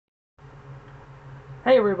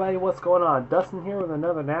Hey everybody, what's going on? Dustin here with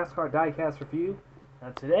another NASCAR DIECAST review. Now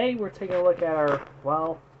today we're taking a look at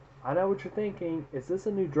I know what you're thinking. Is this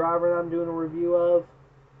a new driver that I'm doing a review of?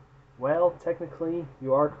 Well, technically,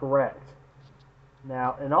 you are correct.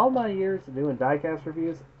 Now, in all my years of doing DIECAST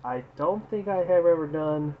reviews, I don't think I have ever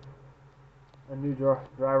done a new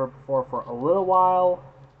driver before for a little while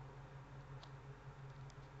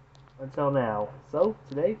until now. So,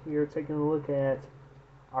 today we are taking a look at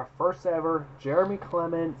our first ever Jeremy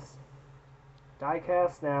Clements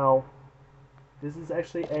diecast. Now, this is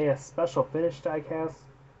actually a special finish diecast.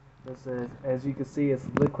 This is, as you can see, it's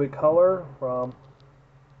liquid color from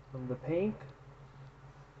the pink.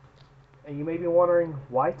 And you may be wondering,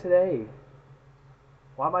 why today?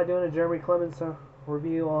 Why am I doing a Jeremy Clements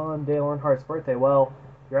review on Dale Earnhardt's birthday? Well,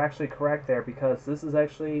 you're actually correct there, because this is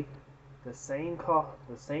actually the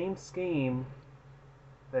same scheme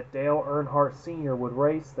that Dale Earnhardt Sr. would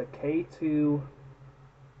race the K2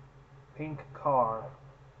 pink car.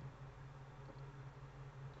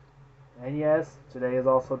 And yes, today is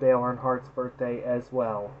also Dale Earnhardt's birthday as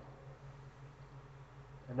well.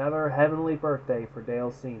 Another heavenly birthday for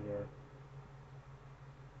Dale Sr.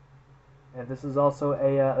 And this is also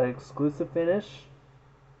an exclusive finish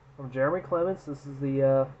from Jeremy Clements. This is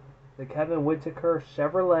the Kevin Whitaker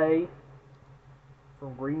Chevrolet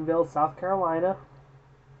from Greenville, South Carolina.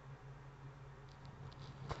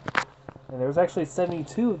 And there's actually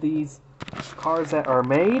 72 of these cars that are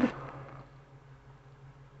made.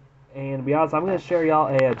 And to be honest, I'm going to share y'all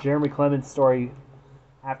a Jeremy Clements story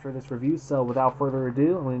after this review. So without further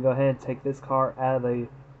ado, I'm going to go ahead and take this car out of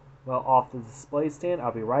off the display stand.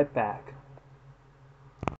 I'll be right back.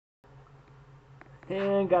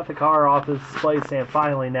 And got the car off the display stand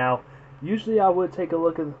finally. Now, usually I would take a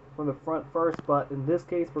look at from the front first, but in this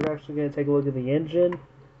case, we're actually going to take a look at the engine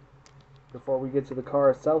before we get to the car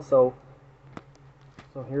itself. So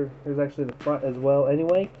here's actually the front as well.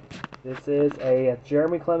 Anyway, this is a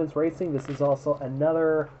Jeremy Clements Racing. This is also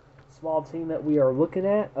another small team that we are looking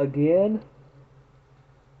at again,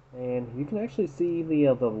 and you can actually see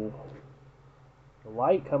the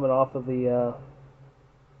light coming off of the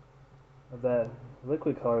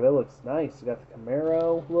liquid color. That looks nice. You got the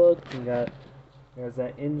Camaro look. There's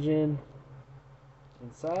that engine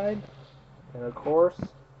inside, and of course,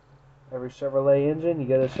 every Chevrolet engine, you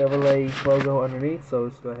get a Chevrolet logo underneath, so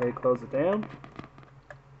let's go ahead and close it down.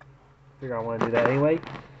 Figure I want to do that anyway.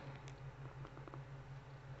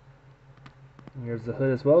 And here's the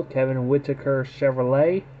hood as well. Kevin Whitaker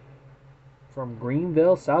Chevrolet from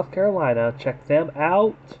Greenville, South Carolina. Check them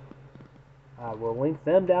out. I will link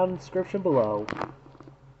them down in the description below.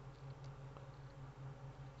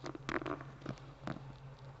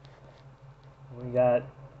 We got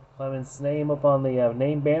Clements' name up on the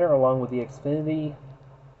name banner, along with the Xfinity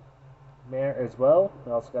banner as well.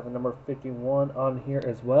 We also got the number 51 on here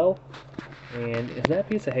as well. And is that a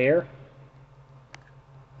piece of hair?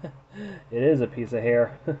 It is a piece of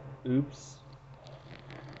hair. Oops.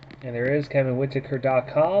 And there is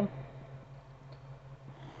KevinWhitaker.com.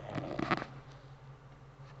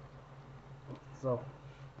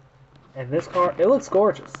 And this car, it looks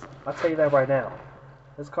gorgeous. I'll tell you that right now.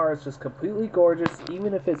 This car is just completely gorgeous,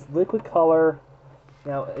 even if it's liquid color.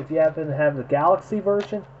 Now, if you happen to have the Galaxy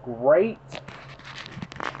version, great.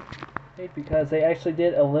 Because they actually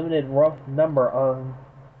did a limited run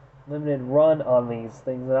on these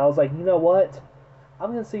things, and I was like, you know what?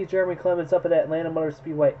 I'm gonna see Jeremy Clements up at Atlanta Motor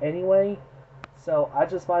Speedway anyway, so I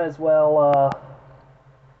just might as well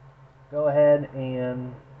go ahead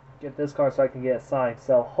and get this car so I can get it signed.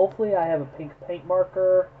 So hopefully I have a pink paint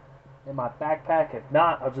marker in my backpack. If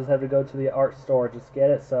not, I'll just have to go to the art store and just get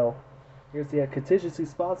it. So here's the contingency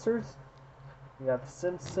sponsors. We got the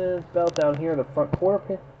Simpson belt down here in the front corner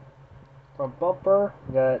pin, front bumper.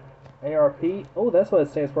 We got ARP. Oh, that's what it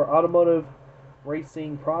stands for, Automotive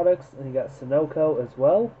Racing Products. And you got Sunoco as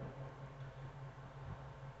well.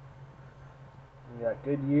 We got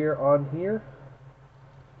Goodyear on here.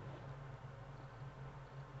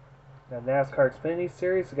 Got NASCAR Xfinity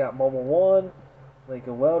Series. We got Mobile One,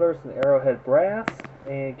 Lincoln Welders, and Arrowhead Brass.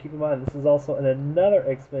 And keep in mind, this is also in another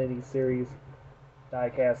Xfinity Series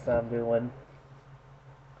diecast I'm doing.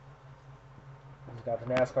 We've got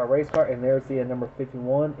the NASCAR race car, and there's the number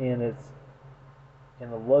 51, and it's in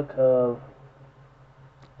the look of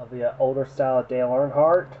the older style of Dale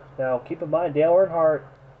Earnhardt. Now, keep in mind, Dale Earnhardt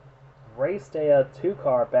raced a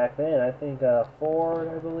 2-car back then. I think Ford,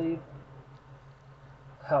 I believe.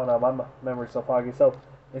 I don't know, my memory's so foggy. So,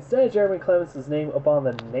 instead of Jeremy Clements' name up on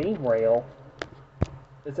the name rail,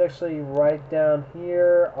 it's actually right down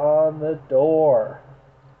here on the door.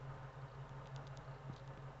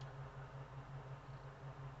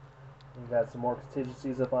 We got some more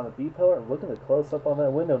contingencies up on the B pillar. And look at the close up on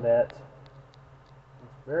that window net.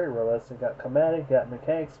 It's very realistic. Got chromatic, got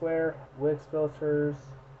mechanics wear, Wix filters,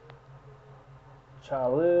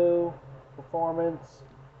 Chalu, performance.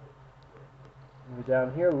 And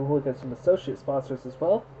down here, we'll look at some associate sponsors as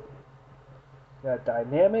well. We got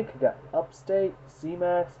Dynamic, we got Upstate,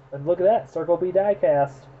 C-Max, and look at that, Circle B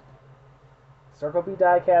Diecast. Circle B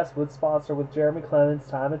Diecast would sponsor with Jeremy Clements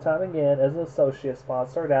time and time again as an associate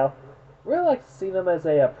sponsor. Now, really like to see them as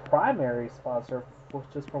a primary sponsor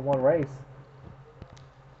just for one race.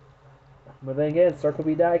 But then again, Circle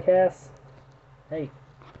B Diecast, hey,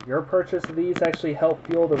 your purchase of these actually help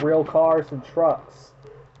fuel the real cars and trucks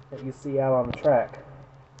that you see out on the track.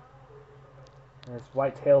 There's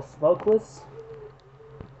Whitetail Smokeless,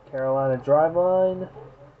 Carolina Driveline,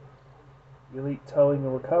 Elite Towing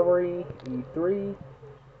and Recovery, E3.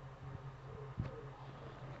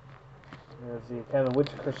 There's the Kevin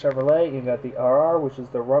Whitaker Chevrolet. You got the RR, which is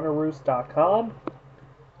the runnerroost.com.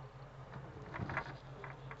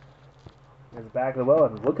 There's the back of the well,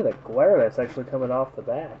 and look at the glare that's actually coming off the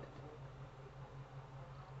back.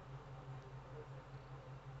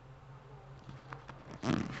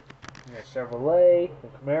 You got Chevrolet, the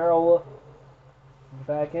Camaro on the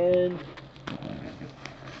back end.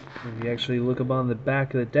 If you actually look up on the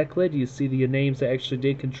back of the deck lid, you see the names that actually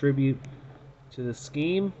did contribute to the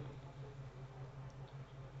scheme.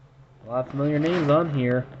 A lot of familiar names on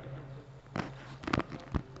here.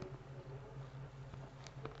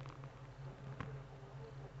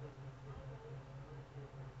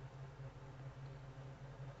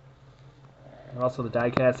 And also the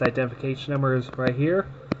diecast identification number is right here.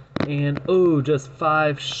 And, oh, just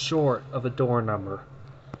 5 short of a door number.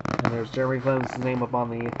 And there's Jeremy Clements' name up on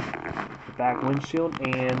the back windshield.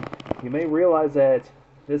 And you may realize that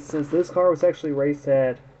since this car was actually raced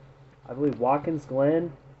at, I believe, Watkins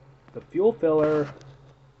Glen, the fuel filler,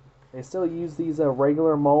 they still use these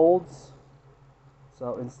regular molds.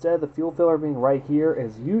 So instead of the fuel filler being right here,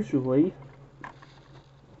 as usually,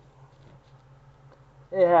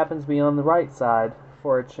 it happens to be on the right side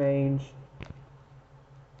for a change.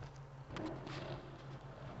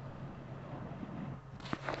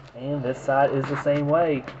 And this side is the same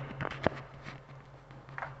way.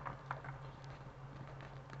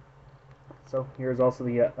 So here's also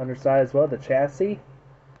the underside as well, the chassis,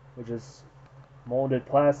 which is molded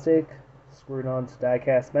plastic screwed onto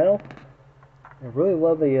die-cast metal. I really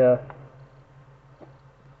love the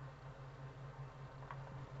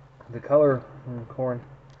color corn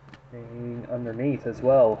underneath as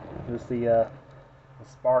well. Just the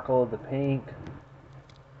sparkle of the pink.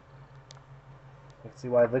 You can see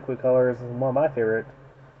why liquid color is one of my favorite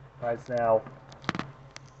right now.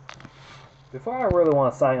 Before I really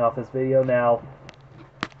want to sign off this video now,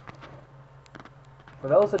 for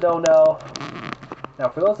those that don't know,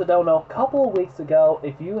 a couple of weeks ago,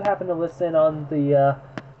 if you happen to listen on the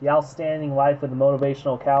Outstanding Life of the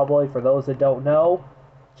Motivational Cowboy, for those that don't know,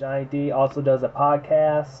 Johnny D also does a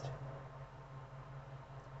podcast,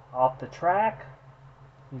 Off the Track.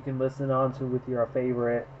 You can listen on to with your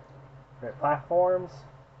favorite platforms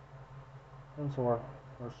or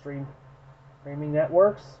streaming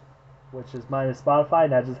networks, which is mine is Spotify,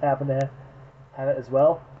 and I just happen to have it as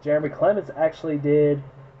well. Jeremy Clements actually did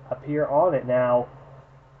appear on it. Now,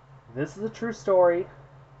 this is a true story.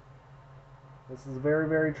 This is a very,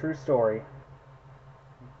 very true story.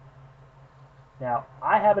 Now,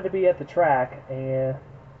 I happen to be at the track and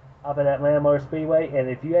up at Atlanta Motor Speedway, and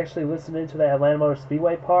if you actually listen into the Atlanta Motor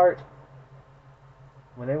Speedway part,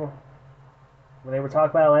 when they were talking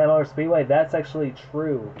about Atlanta Motor Speedway, that's actually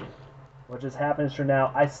true. What just happens for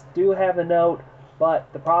now, I do have a note,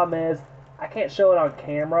 but the problem is I can't show it on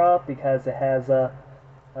camera because it has a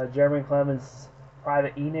Jeremy Clements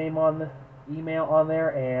private email on there,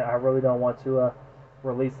 and I really don't want to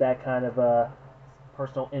release that kind of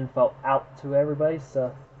personal info out to everybody.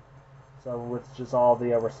 So with just all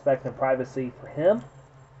the respect and privacy for him.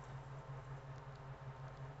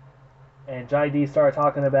 And Johnny D started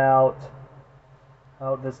talking about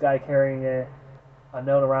this guy carrying a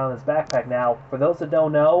note around his backpack. Now, for those that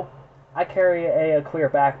don't know, I carry a clear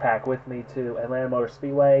backpack with me to Atlanta Motor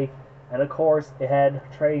Speedway, and of course, it had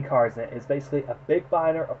trading cards in it. It's basically a big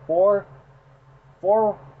binder, a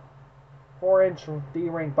 4-inch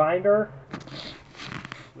D-ring binder,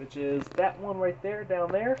 which is that one right there,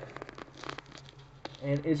 down there,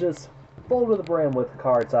 and it's just full to the brim with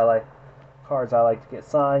cards I like to get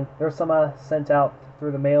signed. There's some I sent out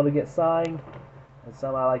through the mail to get signed, and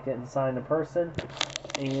some I like getting signed in person.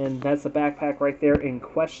 And that's the backpack right there in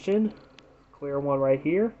question. Clear one right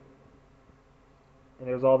here. And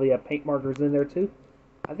there's all the paint markers in there too.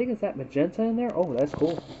 I think it's that magenta in there. Oh, that's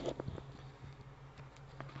cool.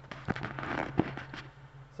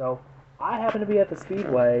 So, I happen to be at the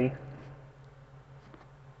Speedway.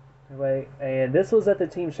 Anyway, and this was at the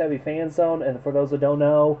Team Chevy Fan Zone, and for those who don't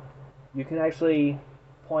know, you can actually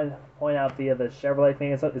point out the Chevrolet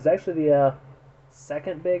Fan Zone is actually the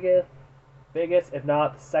second biggest, if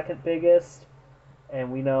not the second biggest, and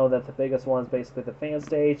we know that the biggest one is basically the fan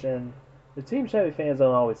stage, and the Team Chevy Fan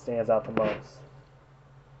Zone always stands out the most.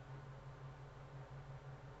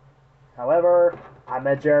 However, I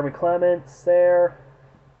met Jeremy Clements there.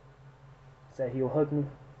 Said he'll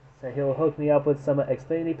hook me up with some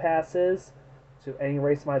Xfinity passes to any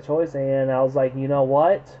race of my choice, and I was like, you know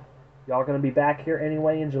what? Y'all gonna be back here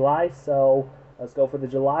anyway in July, so let's go for the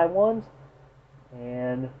July ones.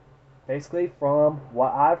 And basically, from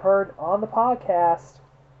what I've heard on the podcast,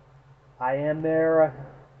 I am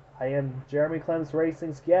Jeremy Clements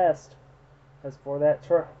Racing's guest as for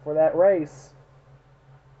that race.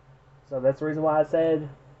 So that's the reason why I said,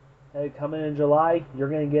 hey, coming in July, you're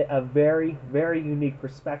going to get a very, very unique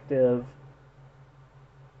perspective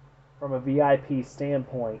from a VIP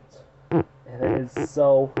standpoint. And it is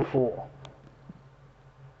so cool.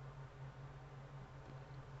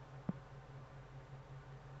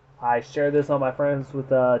 I shared this on my friends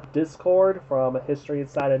with Discord from History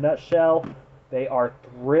Inside a Nutshell. They are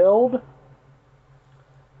thrilled.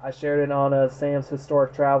 I shared it on Sam's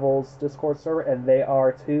Historic Travels Discord server, and they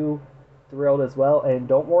are too thrilled as well. And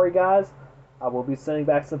don't worry, guys, I will be sending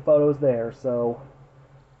back some photos there. So,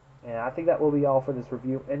 and I think that will be all for this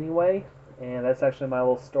review anyway. And that's actually my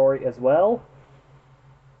little story as well.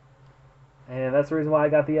 And that's the reason why I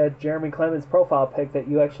got the Jeremy Clements profile pic that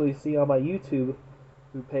you actually see on my YouTube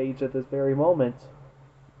page at this very moment.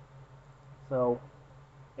 So,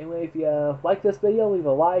 anyway, if you like this video, leave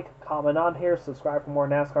a like, comment on here, subscribe for more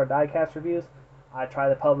NASCAR diecast reviews. I try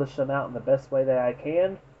to publish them out in the best way that I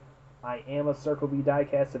can. I am a Circle B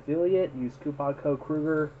Diecast affiliate. Use coupon code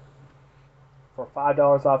Kruger for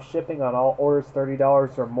 $5 off shipping on all orders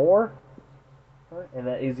 $30 or more. And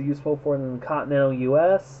that is useful for the continental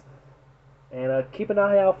U.S. And keep an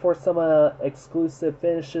eye out for some exclusive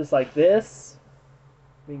finishes like this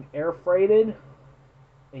being air freighted.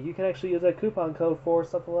 And you can actually use that coupon code for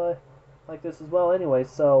something like this as well anyway.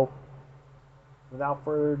 So, without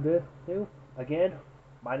further ado, again,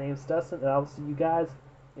 my name's Dustin, and I'll see you guys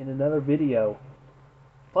in another video.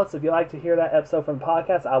 Plus, if you'd like to hear that episode from the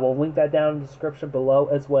podcast, I will link that down in the description below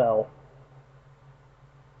as well.